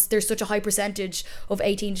 because there's such a high percentage of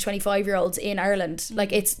 18 to 25 year olds in Ireland.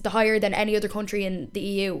 Like it's the higher than any other country in the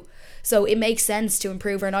EU. So it makes sense to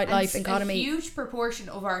improve our nightlife economy. A huge proportion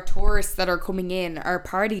of our tourists that are coming in are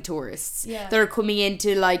party tourists. That are coming in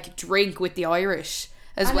to like drink with the Irish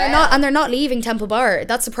as well. They're not leaving Temple Bar.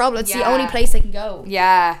 That's the problem. It's the only place they can go.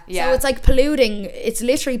 Yeah. So it's like polluting. It's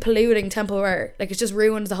literally polluting Temple Bar. Like it's just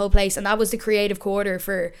ruined the whole place. And that was the creative quarter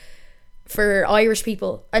for for Irish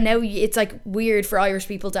people, and now it's like weird for Irish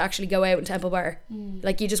people to actually go out in Temple Bar.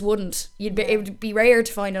 Like you just wouldn't. It would be rare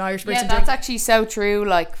to find an Irish person. Yeah, that's actually so true.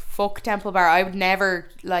 Like, fuck Temple Bar. I would never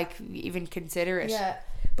like even consider it. Yeah.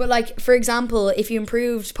 But like, for example, if you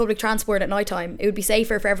improved public transport at night time, it would be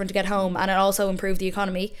safer for everyone to get home, and it also improved the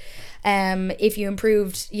economy. If you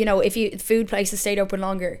improved, if you food places stayed open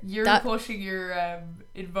longer. You're pushing your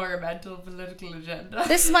environmental political agenda.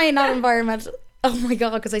 This is my not environmental. Oh my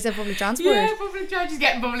god, because I said public transport. Yeah, public transport. Just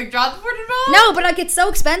getting public transport involved. No, but like it's so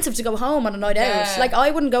expensive to go home on a night Yeah. out. Like I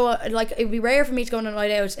wouldn't go. Like it would be rare for me to go on a night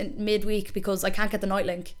out in midweek because I can't get the night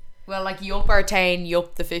link. Well, like you up our 10, you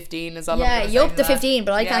up the 15 is all. Yeah, I'm gonna you say up to the that. 15,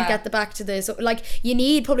 but I can't Yeah. get the back to the. So like you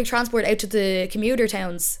need public transport out to the commuter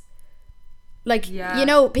towns. Like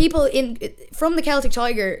Yeah. people from the Celtic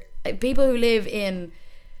Tiger, people who live in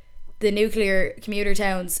the nuclear commuter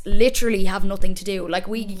towns literally have nothing to do. Like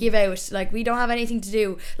we give out, like we don't have anything to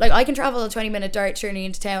do. Like I can travel a 20-minute dart journey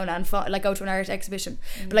into town and like go to an art exhibition,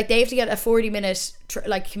 but like they have to get a 40-minute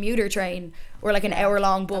like commuter train or like an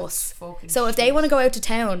hour-long bus. fucking So if they want to go out to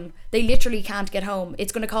town, they literally can't get home.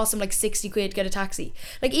 It's going to cost them like 60 quid to get a taxi.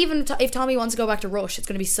 Like even if Tommy wants to go back to Rush, it's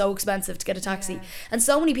going to be so expensive to get a taxi. And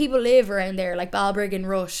so many people live around there, like Balbriggan and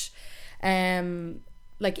Rush,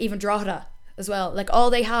 like even Drogheda as well. Like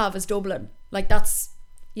all they have is Dublin. Like that's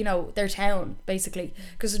their town basically,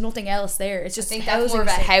 because there's nothing else there. It's just I think that's more of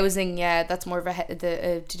a housing. housing. Yeah, that's more of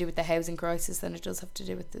a to do with the housing crisis than it does have to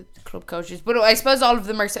do with the club coaches. But I suppose all of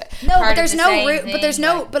them are No, part but there's of the no same route. But there's thing,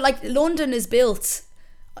 no. like- But like London is built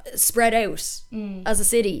spread out as a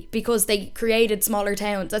city because they created smaller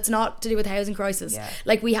towns. That's not to do with the housing crisis. Yeah.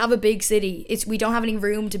 Like we have a big city. We don't have any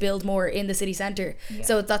room to build more in the city centre.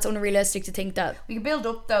 So that's unrealistic to think that. We could build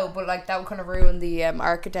up though, but like that would kind of ruin the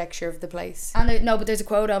architecture of the place. And but there's a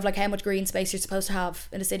quota of like how much green space you're supposed to have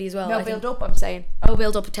in a city as well. No, I think. build up. I'm saying. Oh,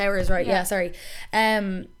 build up towers, right? Yeah. Yeah, sorry.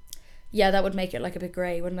 Yeah, that would make it like a bit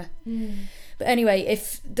grey, wouldn't it? But anyway,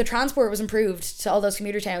 if the transport was improved to all those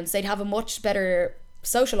commuter towns, they'd have a much better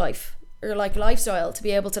social life or like lifestyle to be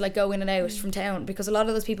able to like go in and out from town, because a lot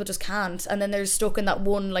of those people just can't, and then they're stuck in that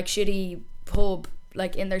one like shitty pub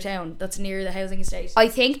like in their town that's near the housing estate. I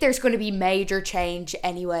think there's going to be major change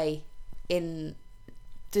anyway in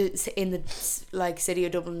the like city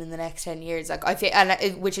of Dublin in the next 10 years. Like I feel,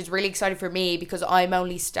 which is really exciting for me because I'm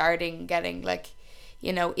only starting getting like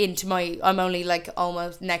into my, I'm only like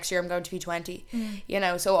almost next year I'm going to be 20,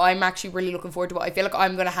 so I'm actually really looking forward to it. I feel like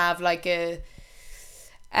I'm going to have like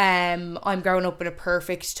I'm growing up in a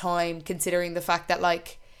perfect time, considering the fact that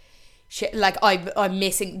like shit, like I'm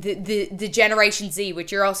missing the Generation Z,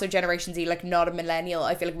 which you're also Generation Z, like not a millennial.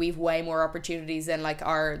 I feel like we've way more opportunities than like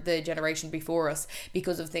the generation before us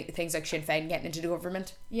because of things like Sinn Féin getting into the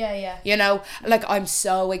government. Yeah. Like I'm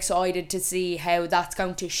so excited to see how that's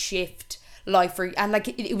going to shift life for, and like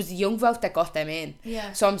it was the young vote that got them in.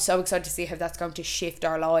 Yeah. So I'm so excited to see how that's going to shift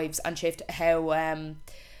our lives and shift how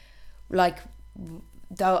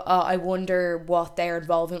I wonder what their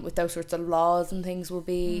involvement with those sorts of laws and things will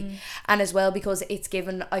be. And as well because it's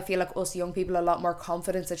given, I feel like, us young people a lot more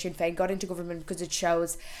confidence that Sinn Féin got into government, because it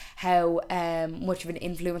shows how much of an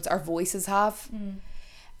influence our voices have.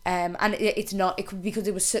 And it's not because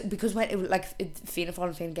it was because when it like Fianna Fáil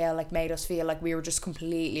and Fine Gael like made us feel like we were just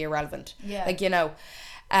completely irrelevant. Yeah. Like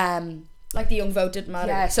Like the young vote didn't matter.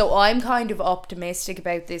 yeah, so I'm kind of optimistic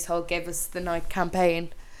about this whole Give Us the Night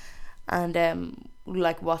campaign, and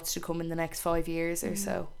like what's to come in the next 5 years or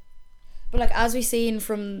so. But like as we seen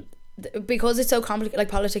from because it's so complicated, like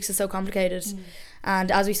politics is so complicated, and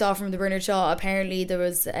as we saw from the Bernard Shaw, apparently there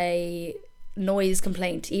was a noise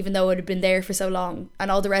complaint even though it had been there for so long,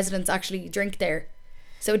 and all the residents actually drink there,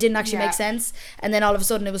 so it didn't actually Yeah. make sense, and then all of a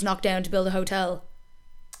sudden it was knocked down to build a hotel.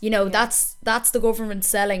 That's the government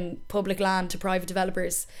selling public land to private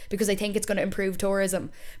developers because they think it's going to improve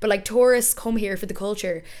tourism. But like tourists come here for the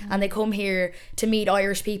culture, and they come here to meet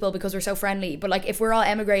Irish people because we're so friendly. But like if we're all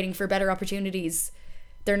emigrating for better opportunities,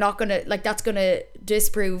 they're not going to, like, that's going to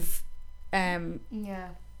disprove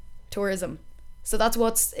tourism. So that's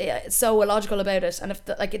what's so illogical about it. And if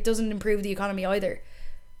it doesn't improve the economy either,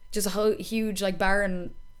 just a huge like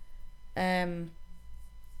barren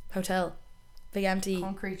hotel. Big empty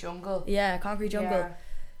Concrete jungle. concrete jungle.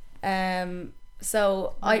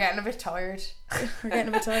 So I'm getting a bit tired. we're getting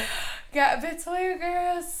a bit tired. Get a bit tired,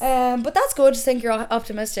 girls. But that's good to think you're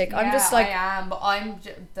optimistic. I'm just like, I am, but I'm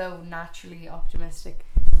though naturally optimistic.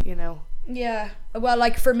 yeah. Well,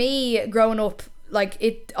 like for me, growing up, like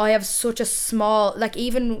I have such a small, like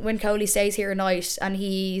even when Coley stays here at night and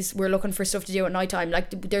we're looking for stuff to do at night time, like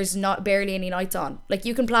there's not barely any nights on. Like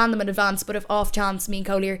you can plan them in advance, but if off chance me and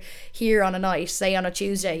Coley are here on a night, say on a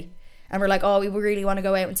Tuesday, and we're like, oh, we really want to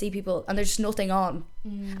go out and see people, and there's just nothing on.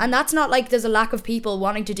 And that's not like there's a lack of people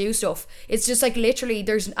wanting to do stuff. It's just like literally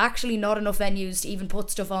there's actually not enough venues to even put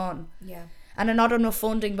stuff on. Yeah. And not enough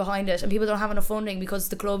funding behind it, and people don't have enough funding because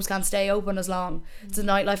the clubs can't stay open as long. It's a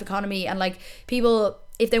nightlife economy, and like people,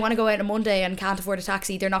 if they want to go out on a Monday and can't afford a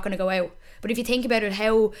taxi, they're not going to go out. But if you think about it,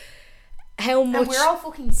 how much, And we're all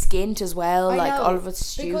fucking skint as well, I like know, all of us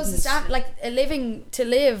students. because to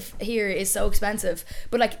live here is so expensive.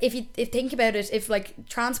 But like if think about it, if like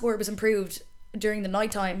transport was improved during the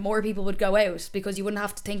nighttime, more people would go out because you wouldn't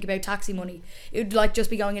have to think about taxi money. It would like just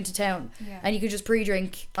be going into town, and you could just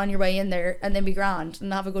pre-drink on your way in there and then be grand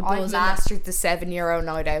and have a good I've buzz. mastered the €7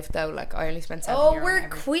 night out though. Like I only spent €7. Oh,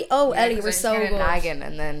 we're Ellie, we're so good. Nagging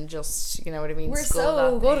and then just, you know what I mean. We're skull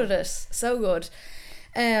so that good thing. at it, so good.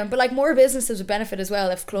 But like more businesses would benefit as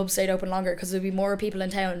well if clubs stayed open longer, because there'd be more people in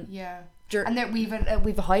town. Yeah. Dur- And that we've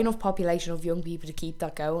a high enough population of young people to keep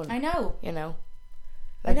that going. I know. You know.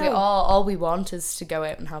 Like I we know. all we want is to go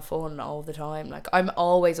out and have fun all the time. Like I'm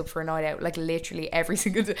always up for a night out. Like literally every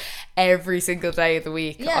single day of the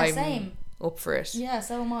week. Yeah, I'm same. up for it. Yeah,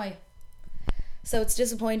 so am I. So it's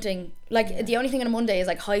disappointing. Like the only thing on a Monday is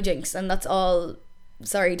like hijinks, and that's all.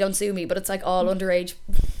 Sorry, don't sue me, but it's like all underage.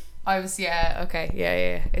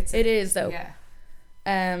 It is though. Yeah.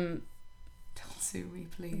 Um, Don't sue me,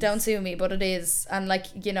 please. don't sue me, but it is, and like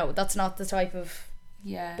that's not the type of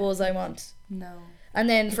Yeah. buzz I want. No. And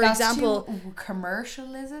then, for example,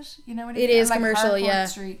 commercial, is it? You know what I It mean? is Like commercial, Harcourt yeah.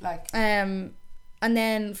 Street, like. and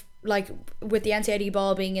then like with the NCID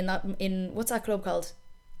ball being in what's that club called,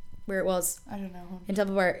 where it was I don't know. in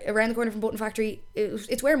Temple Bar, around the corner from Button Factory.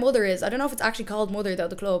 It's where Mother is. I don't know if it's actually called Mother though,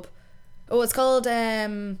 the club. Oh, it's called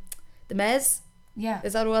the Mez. Yeah.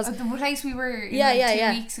 Is that what it was? The place we were in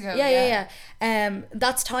Yeah, 2 weeks ago. Yeah.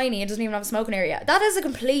 That's tiny. It doesn't even have a smoking area. That is a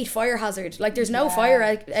complete fire hazard. Like there's no Yeah. fire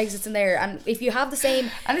exits in there, and if you have the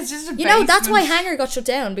same, And it's just a that's why basement. Hanger got shut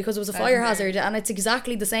down, because it was a fire Legendary. hazard, and it's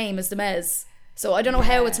exactly the same as the Mez. So I don't know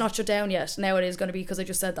how it's not shut down yet. Now it is going to be, because I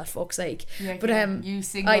just said that, fuck's sake. Yeah, But you I literally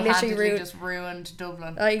single-handedly just ruined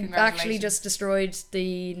Dublin. I actually Congratulations. just destroyed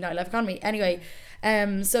the nightlife economy. Anyway,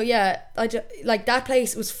 so yeah, like that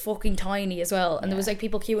place was fucking tiny as well, and there was like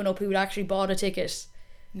people queuing up who had actually bought a ticket,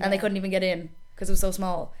 and they couldn't even get in because it was so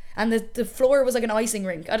small. And the floor was like an icing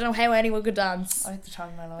rink. I don't know how anyone could dance. I had the time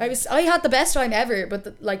of my life. I had the best time ever,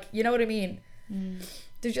 but like, you know what I mean.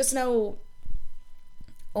 There's just no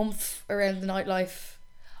oomph around the nightlife.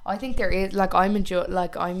 I think there is, like,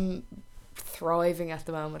 I'm thriving at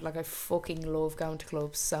the moment. Like I fucking love going to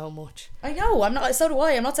clubs so much. I know. So do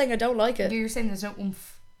I. I'm not saying I don't like it. You're saying there's no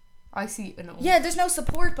oomph. I see an oomph. Yeah, there's no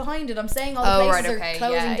support behind it. I'm saying all the places are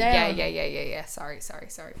closing down. Yeah. Sorry.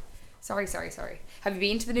 Have you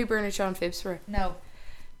been to the new Bernard Shaw in Phibsborough? No.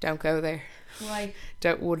 Don't go there. Why?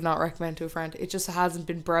 Would not recommend to a friend. It just hasn't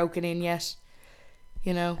been broken in yet.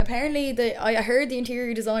 You know. Apparently, I heard the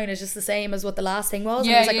interior design is just the same as what the last thing was.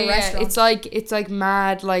 And it was like a restaurant. It's like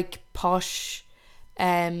mad, like posh,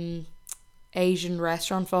 Asian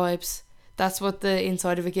restaurant vibes. That's what the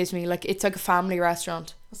inside of it gives me. Like it's like a family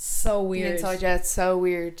restaurant. So The weird. inside, yeah, it's so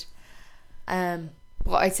weird.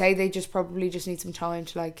 But I'd say they probably just need some time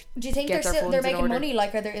to like. Do you think get their they're funds in making order. money?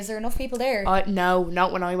 Like, is there enough people there? No,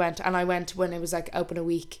 not when I went, and I went when it was like open a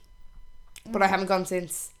week, but I haven't gone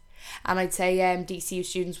since. And I'd say DCU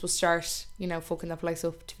students will start, fucking that place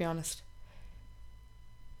up. To be honest.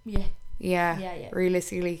 Yeah. Yeah.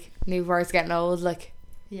 Realistically, new bar's getting old. Like.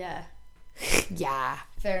 Yeah. Yeah.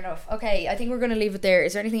 Fair enough. Okay, I think we're gonna leave it there.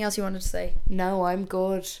 Is there anything else you wanted to say? No, I'm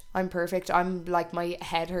good. I'm perfect. I'm like, my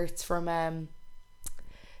head hurts from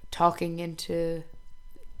talking into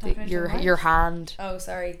your hand. Oh,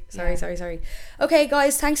 sorry. Okay,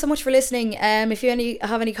 guys, thanks so much for listening. If you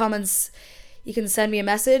have any comments, you can send me a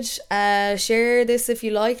message. Share this if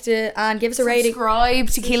you liked it, and give us a rating. Subscribe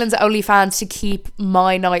to Keelan's OnlyFans to keep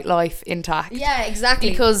my nightlife intact. Yeah, exactly.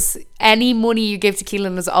 Because any money you give to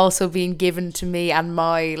Keelan is also being given to me and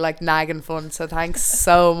my like nagging fund. So thanks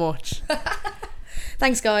so much.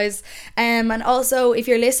 Thanks, guys. And also, if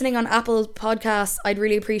you're listening on Apple Podcasts, I'd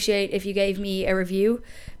really appreciate if you gave me a review,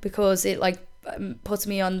 because it like puts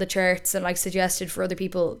me on the charts and like suggested for other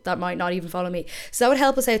people that might not even follow me. So that would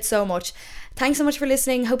help us out so much. Thanks so much for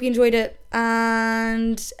listening. Hope you enjoyed it,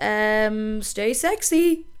 and stay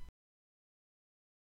sexy.